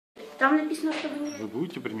Там написано, что вы не... Вы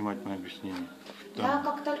будете принимать мои объяснения? Да,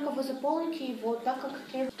 как только вы заполните его, так как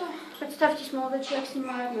требуется. Представьтесь, молодой человек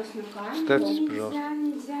снимает нас на камеру. Представьтесь, пожалуйста.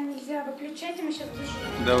 Нельзя. Выключайте, мы сейчас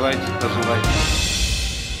дышим. Давайте, позывайте.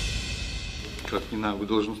 Как не надо, вы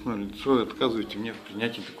должностное лицо, отказываете мне в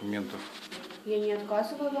принятии документов. Я не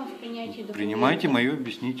отказываю вам в принятии документов. Принимайте мою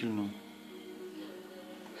объяснительную.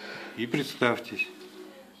 И представьтесь.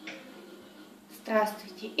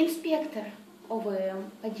 Здравствуйте, инспектор ОВМ,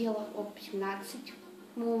 отдела ОП-17,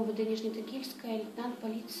 МВД Нижнетагильская, лейтенант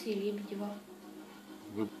полиции Лебедева.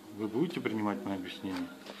 Вы будете принимать мои объяснения?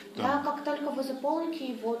 Да, как только вы заполните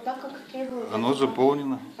его, так как требуется. Оно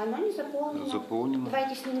заполнено. Оно не заполнено. Заполнено.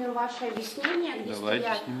 Давайте снимем ваше объяснение, где Давайте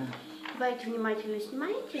стоят. снимем. Давайте внимательно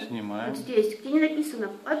снимаете. Снимаем. Вот здесь, где не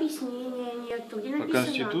написано объяснение нету, где написано. По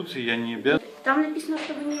Конституции я не обязан. Там написано,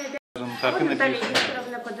 что вы не обязаны. Так вот и Наталья написано.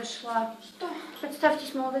 Викторовна подошла. Что?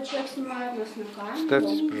 Представьтесь, молодой человек снимает нас на камеру.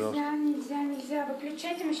 Представьтесь, пожалуйста. Нельзя.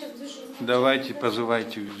 Выключайте, мы сейчас дежурим. Давайте,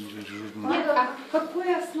 позывайте журнал. Нет, а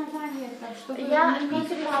какое основание там? Что я имею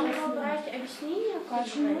право брать объяснение,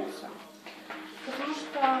 оказывается. Потому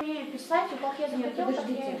что умею писать, и как я захотела, так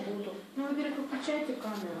я и буду. Ну, во-первых, выключайте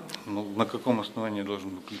камеру. Ну, на каком основании должен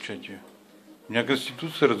выключать ее? У меня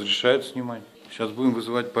Конституция разрешает снимать. Сейчас будем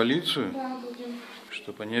вызывать полицию, Да, будем.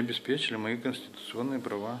 чтобы они обеспечили мои конституционные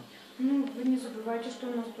права. Ну, вы не забывайте, что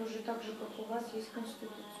у нас тоже так же, как у вас, есть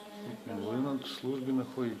Конституция. Вы на службе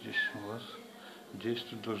находитесь, у вас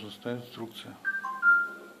действует должностная инструкция.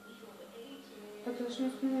 По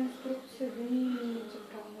должностной инструкции вы не имеете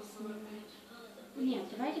права снимать. Нет,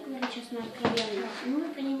 давайте говорить честно, откровенно.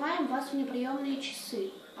 Мы принимаем вас в неприемные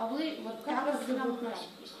часы, а вы вот так вот к нам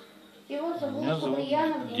относитесь. Его зовут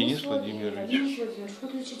воробьянинов Денис Владимирович. Денис Владимирович,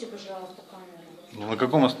 выключите, пожалуйста, камеру. Ну, на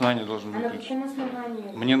каком основании должен А на выключить? каком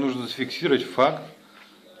основании? Мне нужно зафиксировать факт,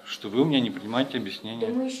 что вы у меня не принимаете Да объяснения.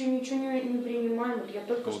 мы еще ничего не принимаем, вот я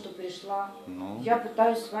только что пришла. Ну, Я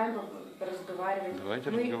пытаюсь с вами разговаривать. давайте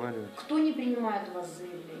разговаривать. Кто не принимает у вас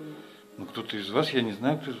заявление? Ну, кто-то из вас, я не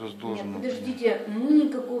знаю, кто из вас должен. Нет, подождите, мы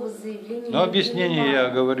никакого заявления Ну, не объяснение принимаем. я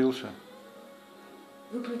оговорился.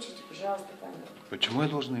 Выключите, пожалуйста, камеру. Почему я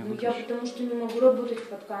должен ее Ну, я выключить? потому что не могу работать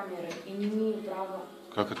под камерой и не имею права.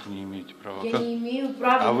 Как это не имеете права? Я не имею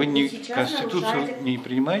права. А вы не сейчас Конституцию нарушаете... не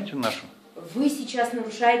принимаете нашу? Вы сейчас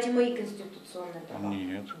нарушаете мои конституционные права.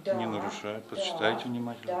 Нет, Да, не нарушают. Почитайте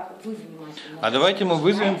внимательно. Да, вы внимательно. А давайте мы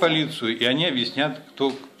вызовем полицию, и они объяснят,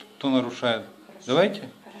 кто нарушает. Хорошо. Давайте?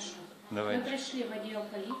 Хорошо. Мы Давайте. пришли в отдел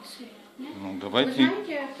полиции. Нет? Ну, Вы давайте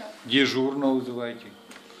знаете это? дежурно вызывайте.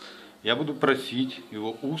 Я буду просить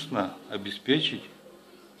его устно обеспечить.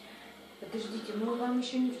 Подождите, мы вам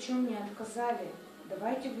еще ни в чем не отказали.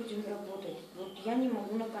 Давайте будем работать. Вот я не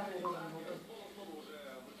могу на камеру работать.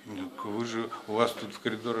 Так вы же, у вас тут в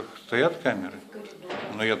коридорах стоят камеры? В коридоре.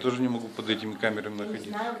 Но я тоже не могу под этими камерами Не находиться.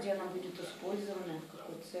 знаю, где она будет использована, в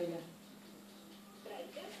какой цели.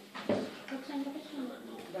 Оксана Борисовна?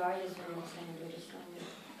 Да, я знаю Оксану Борисовну.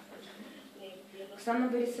 Оксана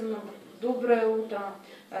Борисовна, доброе утро.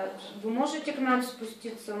 Вы можете к нам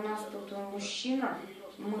спуститься? У нас тут мужчина.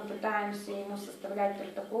 Мы пытаемся ему составлять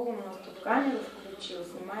протокол. У нас тут камеру включил,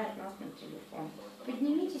 снимает нас на телефон.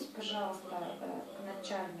 Поднимитесь, пожалуйста, к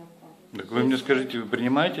начальнику. Так вы мне скажите, вы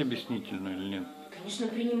принимаете объяснительную или нет? Конечно,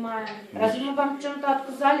 принимаем. Разве мы вам в чем-то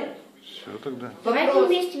отказали? Все тогда. Давайте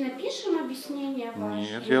вместе напишем объяснение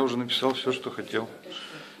ваше. Нет, я уже написал все, что хотел.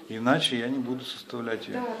 Иначе я не буду составлять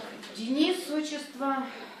ее. Так, Денис, отчество.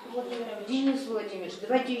 Денис Владимирович,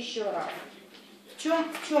 давайте еще раз.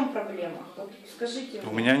 В чем проблема? Вот скажите.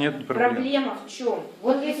 У меня нет проблем. Проблема в чем?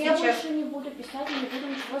 Вот вы если я сейчас... больше не буду писать, не буду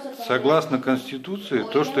ничего заполнять. Согласно Конституции,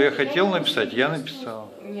 то, что я хотел написать, я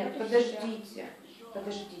написал. Нет, подождите.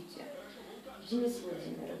 Денис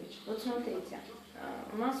Владимирович, вот смотрите,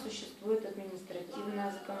 у нас существует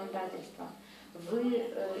административное законодательство. Вы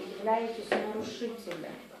являетесь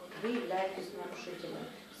нарушителем.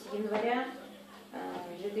 С января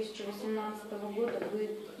 2018 года вы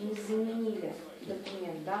не заменили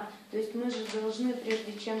документ, да? То есть мы же должны,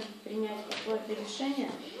 прежде чем принять какое-то решение,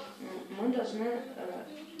 мы должны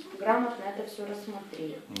грамотно это все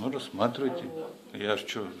рассмотреть. Ну, рассматривайте. Я же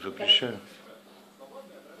что, запрещаю?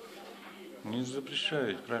 Не запрещаю,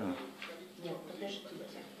 ведь, правильно? Нет, подождите.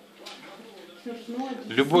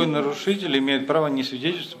 Любой нарушитель имеет право не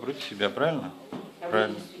свидетельствовать против себя, правильно?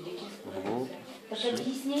 Правильно. Вот. Так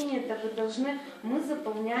объяснение-то вы должны, мы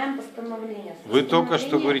заполняем постановление. Вы только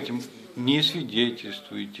что говорите, не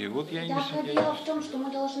свидетельствуйте. Вот я и не Да, дело в свидетельствую. том, что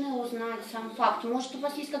мы должны узнать сам факт. Может, у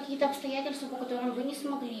вас есть какие-то обстоятельства, по которым вы не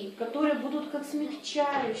смогли. Которые будут как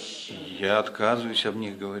смягчающие. Я отказываюсь об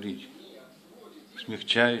них говорить.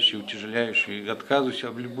 смягчающие, утяжеляющие. Отказываюсь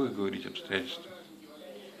об любых говорить обстоятельствах.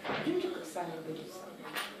 Пойдемте, как сами говорится.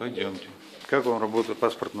 Пойдемте. Как вам работа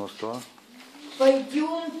паспортного стола?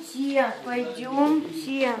 Пойдемте,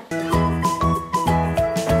 пойдемте.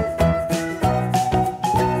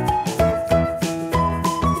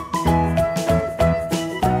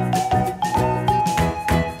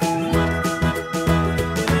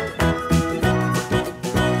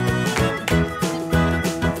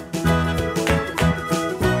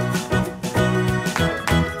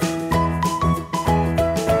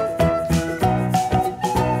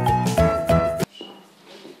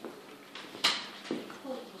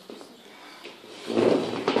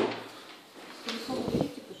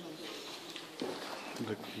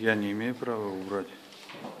 Так я не имею права убрать.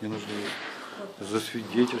 Мне нужно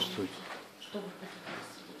засвидетельствовать.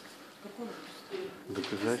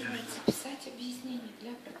 Доказательства. Писать объяснение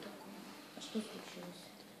для протокола. А что случилось?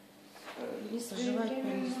 Проживает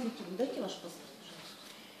на действительно. Дайте ваш паспорт, пожалуйста.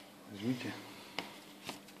 Возьмите.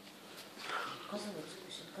 Отказывается,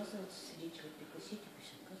 пусть отказывается, свидетеля пригласите,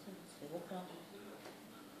 пусть отказывается, его право.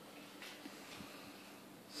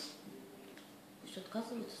 Пусть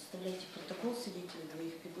отказывается, составляйте протокол, свидетеля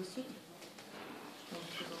двоих пригласите. Что он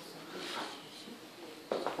отказался.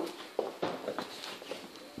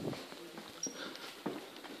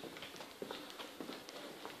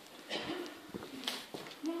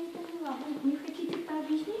 Я не поняла, вы не хотите это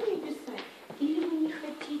объяснение писать? Или вы не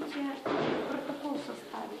хотите протокол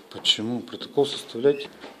составить? Почему? Протокол составлять?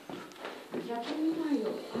 Я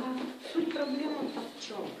понимаю, а суть проблемы-то в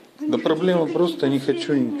чем? Да проблема просто не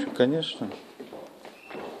хочу ничего, конечно.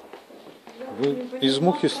 Вы из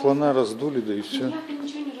мухи слона раздули, да и все. Я-то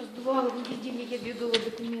ничего не раздувала, вы видели, я бегала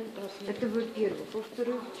документы. Это во-первых.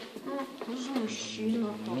 Во-вторых, вы же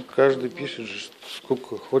мужчина. Ну, каждый пишет же,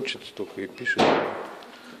 сколько хочет, столько и пишет.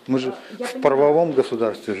 Мы же Я в понимаю. правовом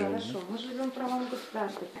государстве живем. Хорошо, мы живем в правовом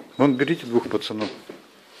государстве. Вон, берите двух пацанов.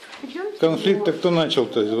 Идемте. Конфликт-то кто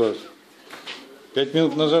начал-то из вас? 5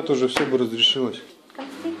 минут назад уже все бы разрешилось.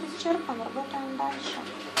 Конфликт исчерпан, работаем дальше.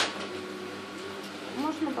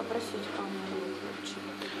 Можно попросить камеру выключить?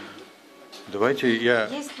 Давайте я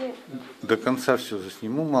Если... до конца все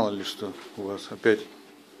засниму, мало ли что у вас опять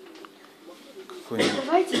какой-нибудь.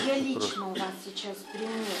 Давайте я вопрос. лично у вас сейчас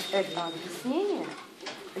приму это объяснение.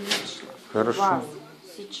 Лично. Хорошо. У вас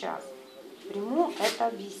сейчас приму это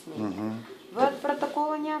объяснение. Угу. Вы от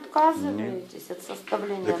протокола не отказываетесь, от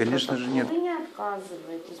составления Да, конечно же, протокола? нет. Вы не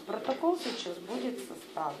отказываетесь. Протокол сейчас будет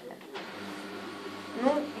составлен. Ну,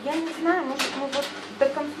 я не знаю, может, мы вот до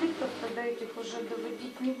конфликтов тогда этих уже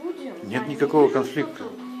доводить не будем? Нет Я никакого не вижу, конфликта.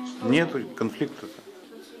 что Нету конфликта.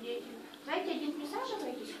 Знаете, один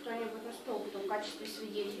присаживайтесь кто-нибудь на стол, кто в качестве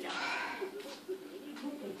свидетеля.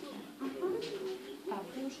 Так,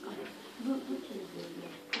 девушка, вы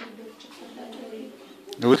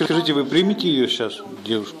Вы скажите, вы примете ее сейчас,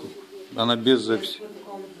 девушку? Она без записи.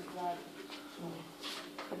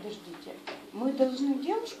 Подождите, мы должны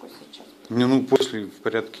девушку сейчас? Не, ну после в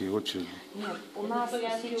порядке очереди. Нет, у нас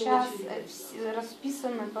сейчас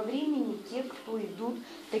расписаны по времени те, кто идут,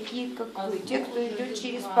 такие как вы, те, кто идет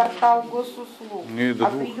через портал госуслуг. Мне А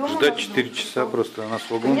дадут приема ждать в 4 одну часа часов. просто, она с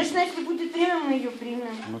вагона. Конечно, если будет время, мы ее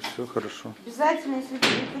примем. Ну все, хорошо. Обязательно, если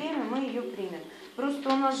будет время, мы ее примем. Просто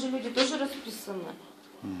у нас же люди тоже расписаны.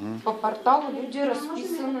 Угу. По порталу люди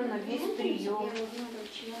расписаны на весь прием.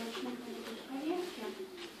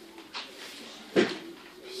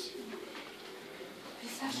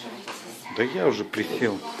 Присаживайтесь. Да я уже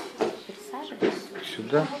присел Присаживайтесь.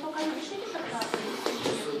 сюда.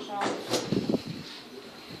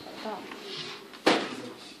 Так.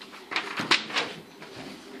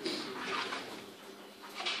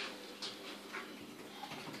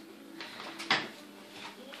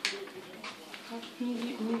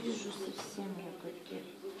 Не вижу совсем никаких.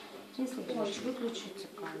 Если хочешь, выключите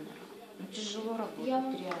камеру. Ну, тяжело работать, Я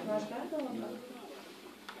вам реально.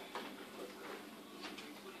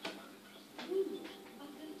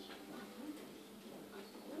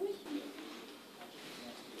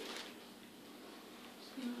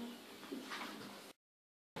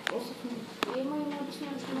 И мы ему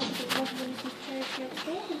объясняем, что, может быть, у вас были смягчающие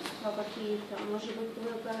обстоятельства какие-то, может быть,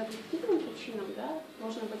 вы по объективным причинам, да,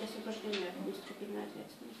 должны быть освобождены от административной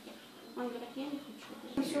ответственности. Он говорит, я не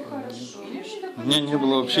хочу. Все хорошо. У меня не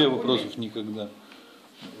было вообще вопросов никогда.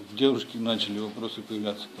 В девушке начали вопросы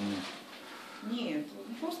появляться ко мне. Нет,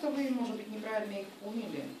 просто вы, может быть, неправильно их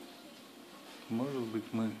поняли. Может быть,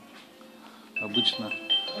 мы обычно...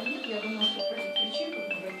 Да нет, я думаю, что по этим причинам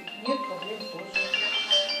нет проблем тоже.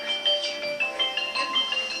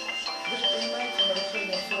 Вы же понимаете,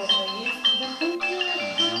 нарушение все равно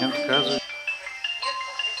есть. Не отказываюсь.